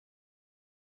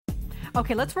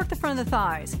Okay, let's work the front of the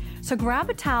thighs. So grab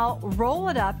a towel, roll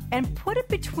it up, and put it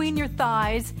between your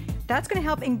thighs. That's going to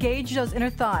help engage those inner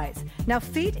thighs. Now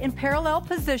feet in parallel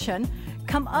position.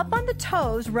 Come up on the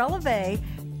toes, releve.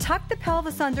 Tuck the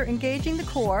pelvis under, engaging the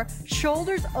core.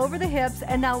 Shoulders over the hips,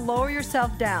 and now lower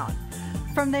yourself down.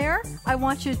 From there, I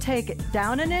want you to take it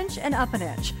down an inch and up an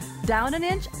inch. Down an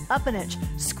inch, up an inch.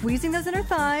 Squeezing those inner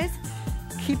thighs,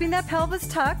 keeping that pelvis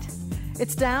tucked.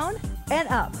 It's down and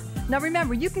up. Now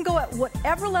remember, you can go at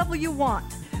whatever level you want.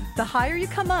 The higher you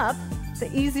come up, the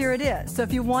easier it is. So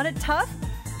if you want it tough,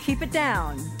 keep it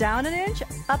down. Down an inch,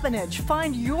 up an inch.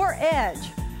 Find your edge.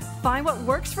 Find what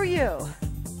works for you.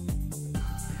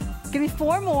 Give me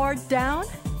 4 more. Down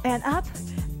and up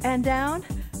and down.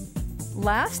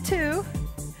 Last 2.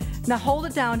 Now hold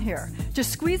it down here.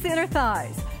 Just squeeze the inner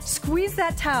thighs. Squeeze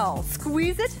that towel.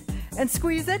 Squeeze it and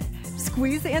squeeze it.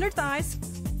 Squeeze the inner thighs.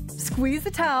 Squeeze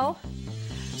the towel.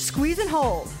 Squeeze and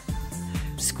hold.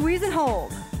 Squeeze and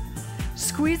hold.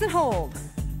 Squeeze and hold.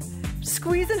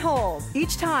 Squeeze and hold.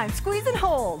 Each time, squeeze and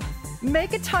hold.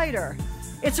 Make it tighter.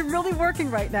 It's really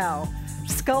working right now.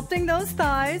 Sculpting those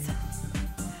thighs.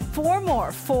 4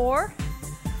 more. 4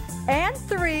 and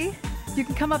 3. You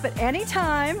can come up at any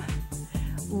time.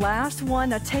 Last one.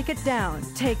 Now take it down.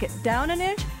 Take it down an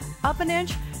inch, up an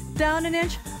inch, down an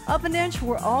inch, up an inch.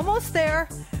 We're almost there.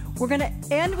 We're going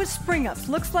to end with spring ups.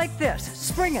 Looks like this.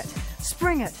 Spring it,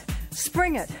 spring it,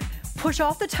 spring it. Push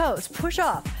off the toes. Push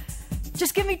off.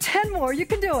 Just give me 10 more. You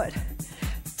can do it.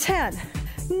 10,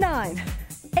 9,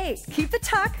 8. Keep the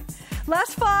tuck.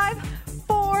 Last 5,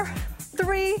 4,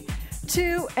 3,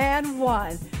 2, and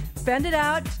 1. Bend it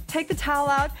out. Take the towel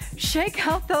out. Shake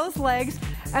out those legs.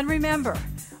 And remember,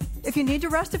 if you need to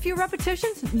rest a few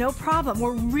repetitions, no problem.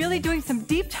 We're really doing some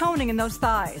deep toning in those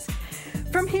thighs.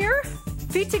 From here,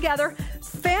 feet together,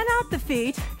 fan out the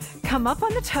feet, come up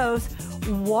on the toes,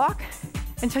 walk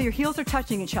until your heels are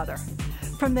touching each other.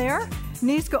 From there,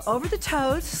 knees go over the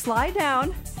toes, slide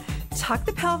down, tuck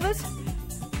the pelvis,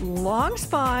 long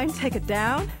spine, take it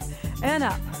down and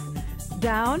up,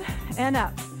 down and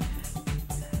up.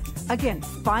 Again,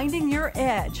 finding your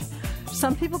edge.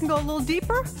 Some people can go a little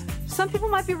deeper. Some people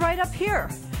might be right up here.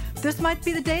 This might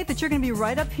be the day that you're going to be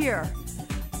right up here.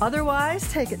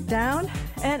 Otherwise, take it down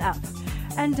and up,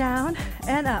 and down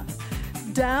and up,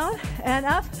 down and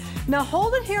up. Now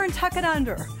hold it here and tuck it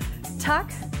under.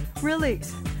 Tuck,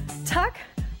 release, tuck,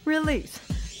 release,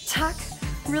 tuck,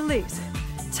 release,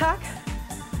 tuck.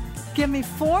 Give me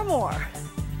 4 more,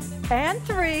 and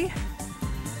 3,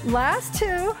 last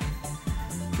 2,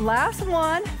 last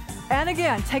 1, and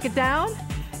again, take it down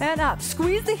and up.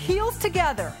 Squeeze the heels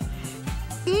together.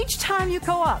 Each time you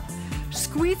go up,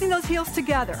 squeezing those heels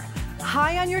together,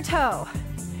 high on your toe.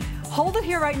 Hold it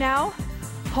here right now.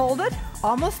 Hold it,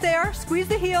 almost there. Squeeze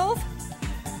the heels.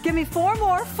 Give me 4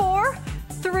 more. 4,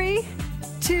 3,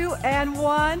 2, and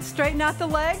 1. Straighten out the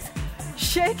legs.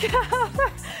 Shake it out.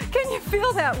 Can you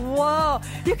feel that? Whoa.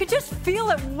 You can just feel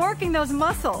it working those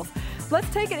muscles.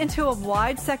 Let's take it into a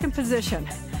wide second position.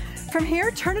 From here,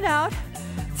 turn it out.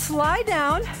 Slide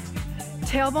down.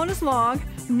 Tailbone is long.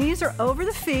 Knees are over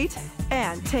the feet.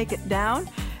 And take it down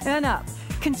and up.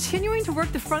 Continuing to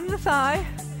work the front of the thigh.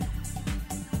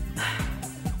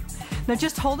 Now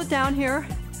just hold it down here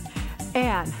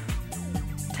and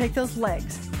take those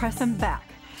legs, press them back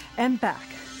and back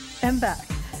and back,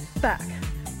 back.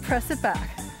 Press it back.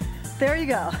 There you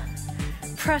go.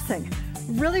 Pressing,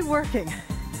 really working.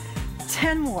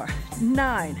 10 more.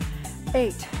 9,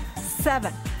 8,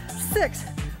 7, 6,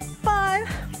 5,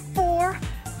 4,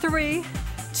 3,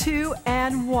 2,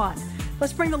 and 1.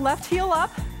 Let's bring the left heel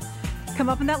up. Come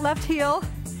up in that left heel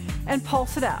and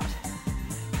pulse it out.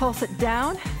 Pulse it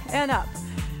down and up.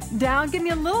 Down, give me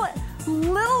a little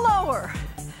lower.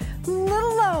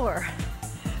 Little lower.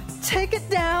 Take it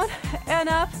down and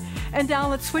up and down.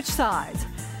 Let's switch sides.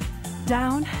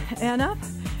 Down and up.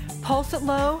 Pulse it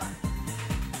low.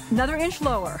 Another inch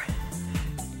lower.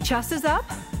 Chest is up.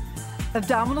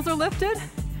 Abdominals are lifted.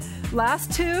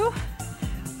 Last 2.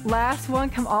 Last 1.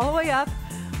 Come all the way up.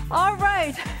 All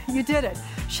right. You did it.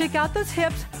 Shake out those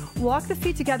hips. Walk the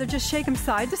feet together. Just shake them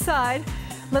side to side.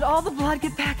 Let all the blood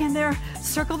get back in there.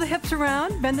 Circle the hips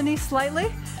around. Bend the knees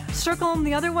slightly. Circle them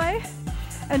the other way.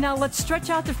 And now let's stretch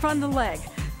out the front of the leg.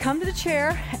 Come to the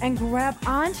chair and grab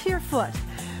onto your foot.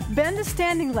 Bend the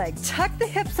standing leg. Tuck the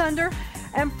hips under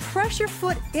and press your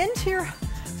foot into your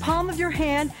palm of your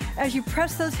hand as you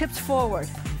press those hips forward.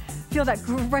 Feel that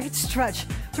great stretch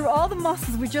through all the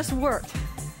muscles we just worked.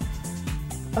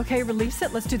 Okay, release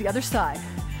it. Let's do the other side.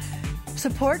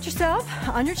 Support yourself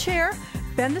on your chair.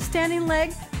 Bend the standing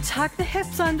leg. Tuck the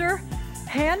hips under.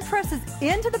 Hand presses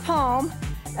into the palm.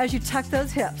 as you tuck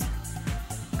those hips.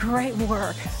 Great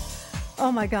work.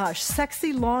 Oh my gosh,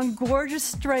 sexy, long, gorgeous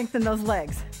strength in those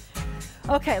legs.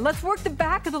 Okay, let's work the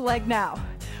back of the leg now.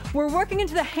 We're working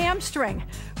into the hamstring.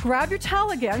 Grab your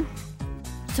towel again.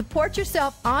 Support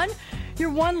yourself on your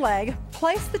one leg.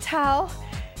 Place the towel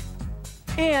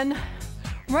in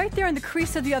right there in the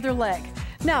crease of the other leg.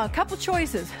 Now, a couple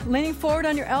choices. Leaning forward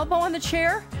on your elbow on the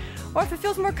chair, or if it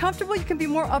feels more comfortable, you can be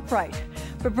more upright.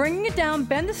 But bringing it down,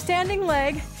 bend the standing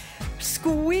leg,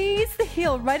 squeeze the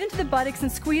heel right into the buttocks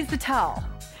and squeeze the towel.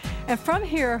 And from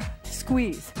here,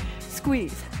 squeeze,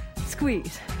 squeeze,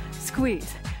 squeeze,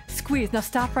 squeeze, squeeze. Now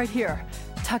stop right here.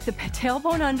 Tuck the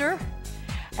tailbone under,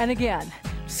 and again,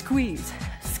 squeeze,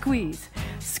 squeeze,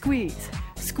 squeeze,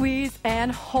 squeeze,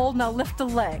 and hold. Now lift the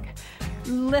leg.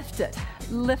 Lift it,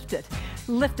 lift it,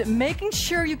 lift it, making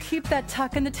sure you keep that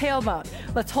tuck in the tailbone.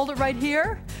 Let's hold it right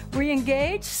here.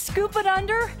 Re-engage, scoop it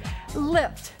under,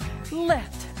 lift,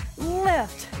 lift,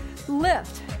 lift,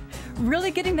 lift.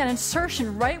 Really getting that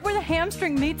insertion right where the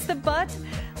hamstring meets the butt.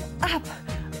 Up,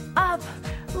 up,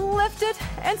 lift it,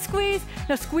 and squeeze.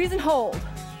 Now squeeze and hold.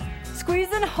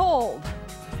 Squeeze and hold.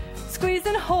 Squeeze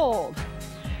and hold.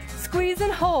 Squeeze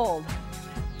and hold.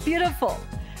 Beautiful.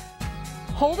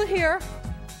 Hold it here.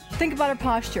 Think about our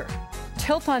posture.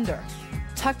 Tilt under.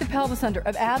 Tuck the pelvis under.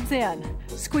 Abs in.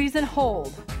 Squeeze and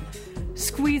hold.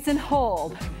 Squeeze and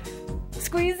hold.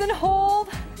 Squeeze and hold.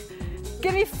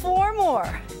 Give me 4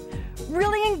 more.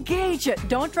 Really engage it.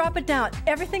 Don't drop it down.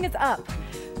 Everything is up.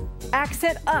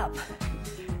 Accent up.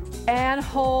 And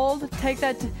hold. Take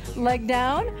that leg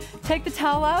down. Take the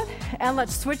towel out, and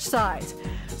let's switch sides.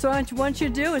 So what I want you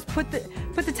to do is put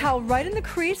the towel right in the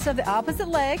crease of the opposite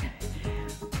leg.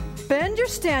 Bend your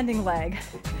standing leg.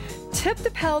 Tip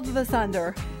the pelvis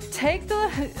under. Take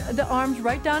the arms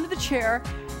right down to the chair.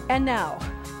 And now,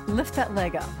 lift that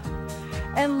leg up.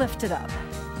 And lift it up.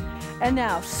 And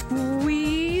now,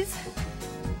 squeeze.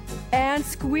 And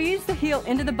squeeze the heel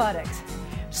into the buttocks.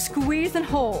 Squeeze and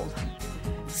hold.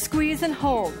 Squeeze and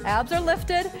hold. Abs are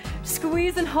lifted.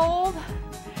 Squeeze and hold.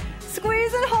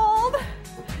 Squeeze and hold.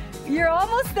 You're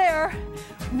almost there.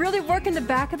 Really working the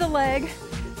back of the leg.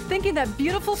 Thinking that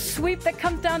beautiful sweep that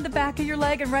comes down the back of your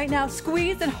leg. And right now,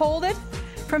 squeeze and hold it.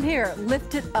 From here,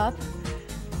 lift it up.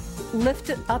 Lift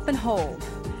it up and hold.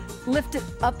 Lift it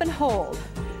up and hold.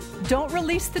 Don't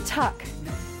release the tuck.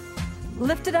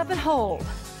 Lift it up and hold.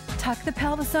 Tuck the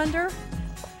pelvis under.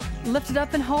 Lift it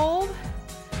up and hold.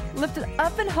 Lift it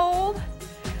up and hold.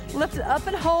 Lift it up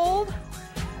and hold.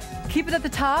 Keep it at the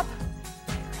top.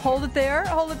 Hold it there.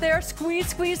 Hold it there. Squeeze,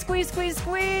 squeeze, squeeze, squeeze,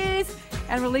 squeeze.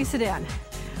 And release it in.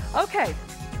 Okay,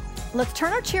 let's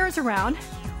turn our chairs around.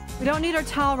 We don't need our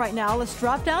towel right now. Let's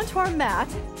drop down to our mat.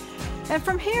 And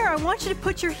from here, I want you to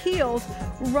put your heels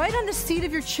right on the seat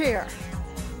of your chair.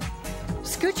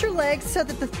 Scoot your legs so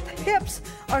that the hips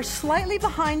are slightly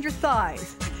behind your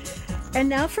thighs. And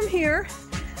now from here,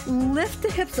 lift the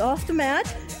hips off the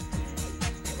mat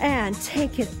and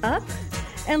take it up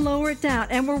and lower it down.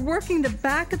 And we're working the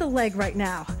back of the leg right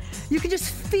now. You can just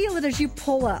feel it as you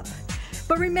pull up.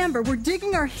 But remember, we're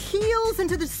digging our heels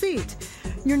into the seat.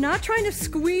 You're not trying to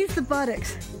squeeze the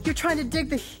buttocks. You're trying to dig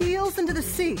the heels into the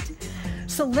seat.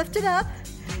 So lift it up.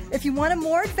 If you want a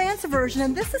more advanced version,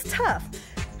 and this is tough,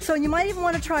 so you might even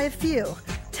want to try a few.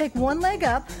 Take one leg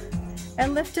up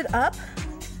and lift it up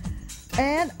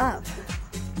and up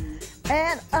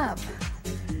and up.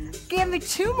 Give me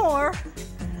 2 more.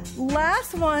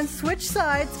 Last one, switch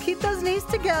sides. Keep those knees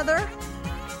together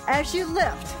as you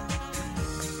lift.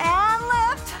 And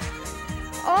lift.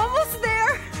 Almost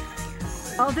there.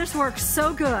 Oh, this works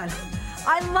so good.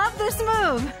 I love this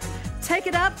move. Take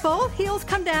it up, both heels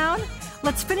come down.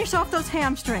 Let's finish off those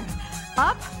hamstrings.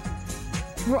 Up.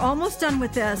 We're almost done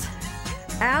with this.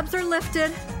 Abs are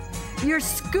lifted. You're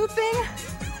scooping.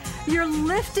 You're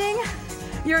lifting.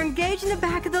 You're engaging the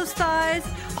back of those thighs.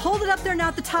 Hold it up there now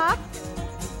at the top.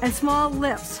 And small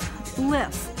lifts.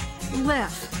 Lifts.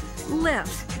 Lifts.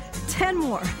 Lifts. 10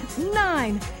 more.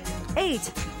 9, 8,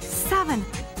 7,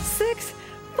 6,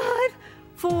 5,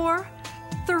 4,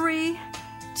 3,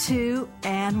 2,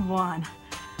 and 1.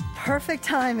 Perfect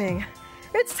timing.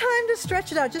 It's time to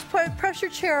stretch it out. Just press your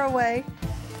chair away.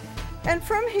 And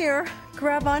from here,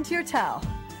 grab onto your towel.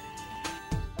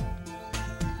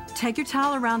 Take your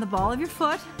towel around the ball of your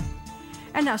foot.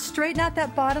 And now straighten out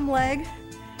that bottom leg.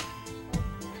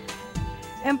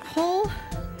 And pull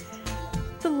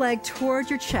the leg toward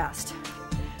your chest.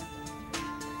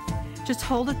 Just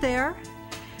hold it there.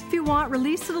 If you want,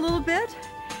 release it a little bit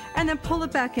and then pull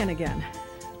it back in again.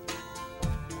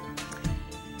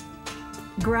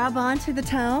 Grab onto the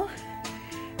towel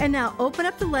and now open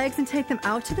up the legs and take them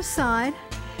out to the side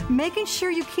making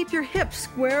sure you keep your hips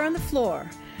square on the floor.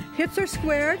 Hips are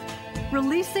squared,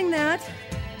 releasing that,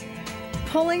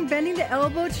 pulling, bending the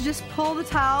elbow to just pull the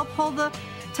towel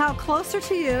closer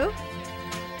to you.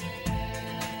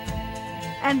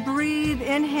 And breathe,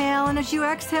 inhale, and as you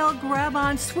exhale, grab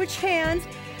on, switch hands,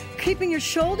 keeping your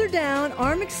shoulder down,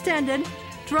 arm extended,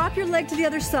 drop your leg to the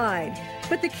other side.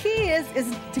 But the key is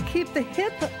to keep the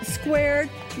hip squared,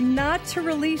 not to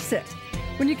release it.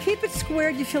 When you keep it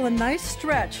squared, you feel a nice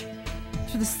stretch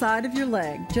to the side of your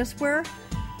leg, just where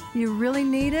you really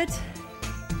need it.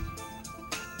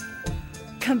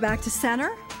 Come back to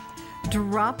center.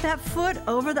 Drop that foot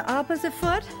over the opposite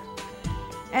foot.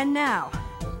 And now,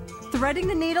 threading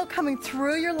the needle coming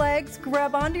through your legs,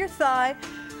 grab onto your thigh,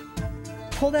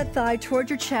 pull that thigh towards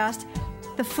your chest.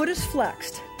 The foot is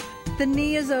flexed. The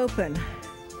knee is open.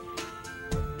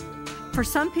 For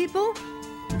some people,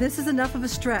 this is enough of a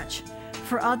stretch.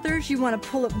 For others, you want to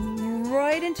pull it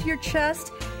right into your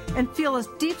chest and feel a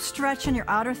deep stretch in your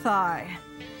outer thigh.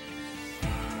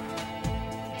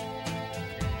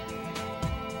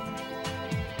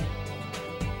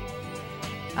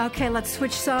 Okay, let's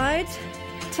switch sides.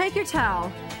 Take your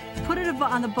towel, put it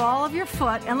on the ball of your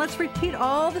foot, and let's repeat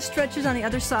all the stretches on the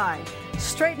other side.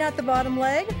 Straighten out the bottom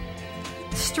leg,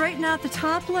 straighten out the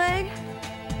top leg,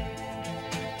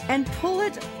 and pull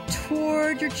it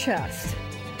toward your chest.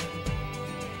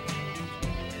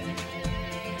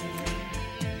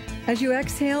 As you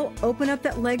exhale, open up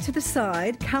that leg to the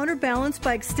side, counterbalance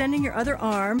by extending your other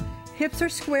arm. Hips are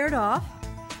squared off.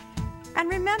 And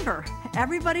remember,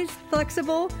 everybody's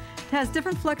flexible, has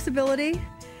different flexibility,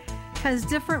 has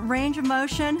different range of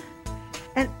motion,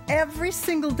 and every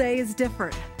single day is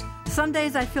different. Some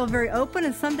days I feel very open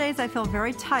and some days I feel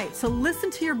very tight. So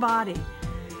listen to your body.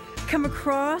 Come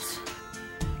across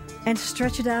and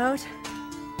stretch it out.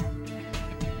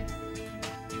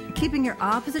 Keeping your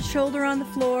opposite shoulder on the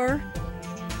floor.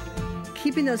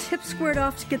 Keeping those hips squared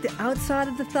off to get the outside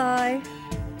of the thigh.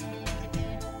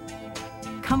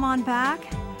 Come on back.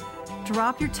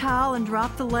 Drop your towel and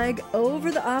drop the leg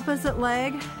over the opposite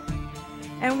leg.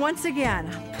 And once again,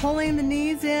 pulling the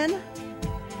knees in,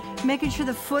 making sure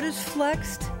the foot is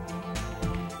flexed,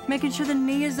 making sure the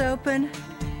knee is open.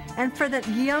 And for that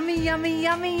yummy, yummy,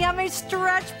 yummy, yummy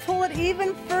stretch, pull it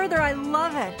even further. I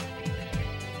love it.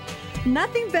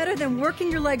 Nothing better than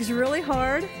working your legs really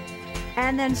hard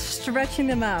and then stretching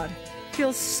them out.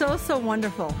 Feels so, so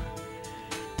wonderful.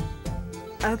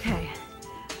 Okay,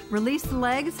 release the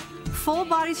legs, full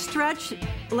body stretch,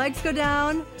 legs go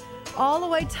down, all the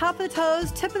way top of the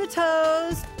toes, tip of the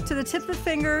toes, to the tip of the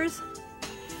fingers.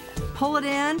 Pull it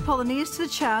in, pull the knees to the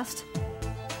chest.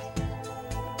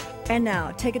 And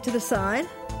now, take it to the side.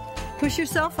 Push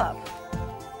yourself up.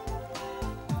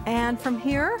 And from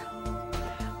here,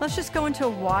 let's just go into a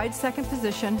wide second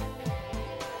position.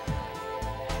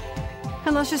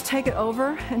 And let's just take it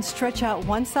over and stretch out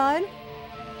one side.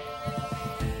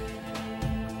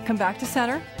 Come back to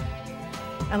center.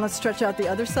 And let's stretch out the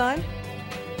other side.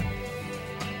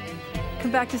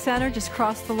 Come back to center, just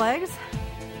cross the legs.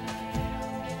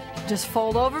 Just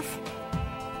fold over.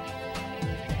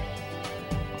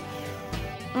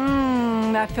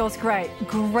 That feels great.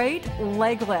 Great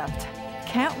leg lift.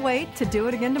 Can't wait to do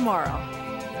it again tomorrow.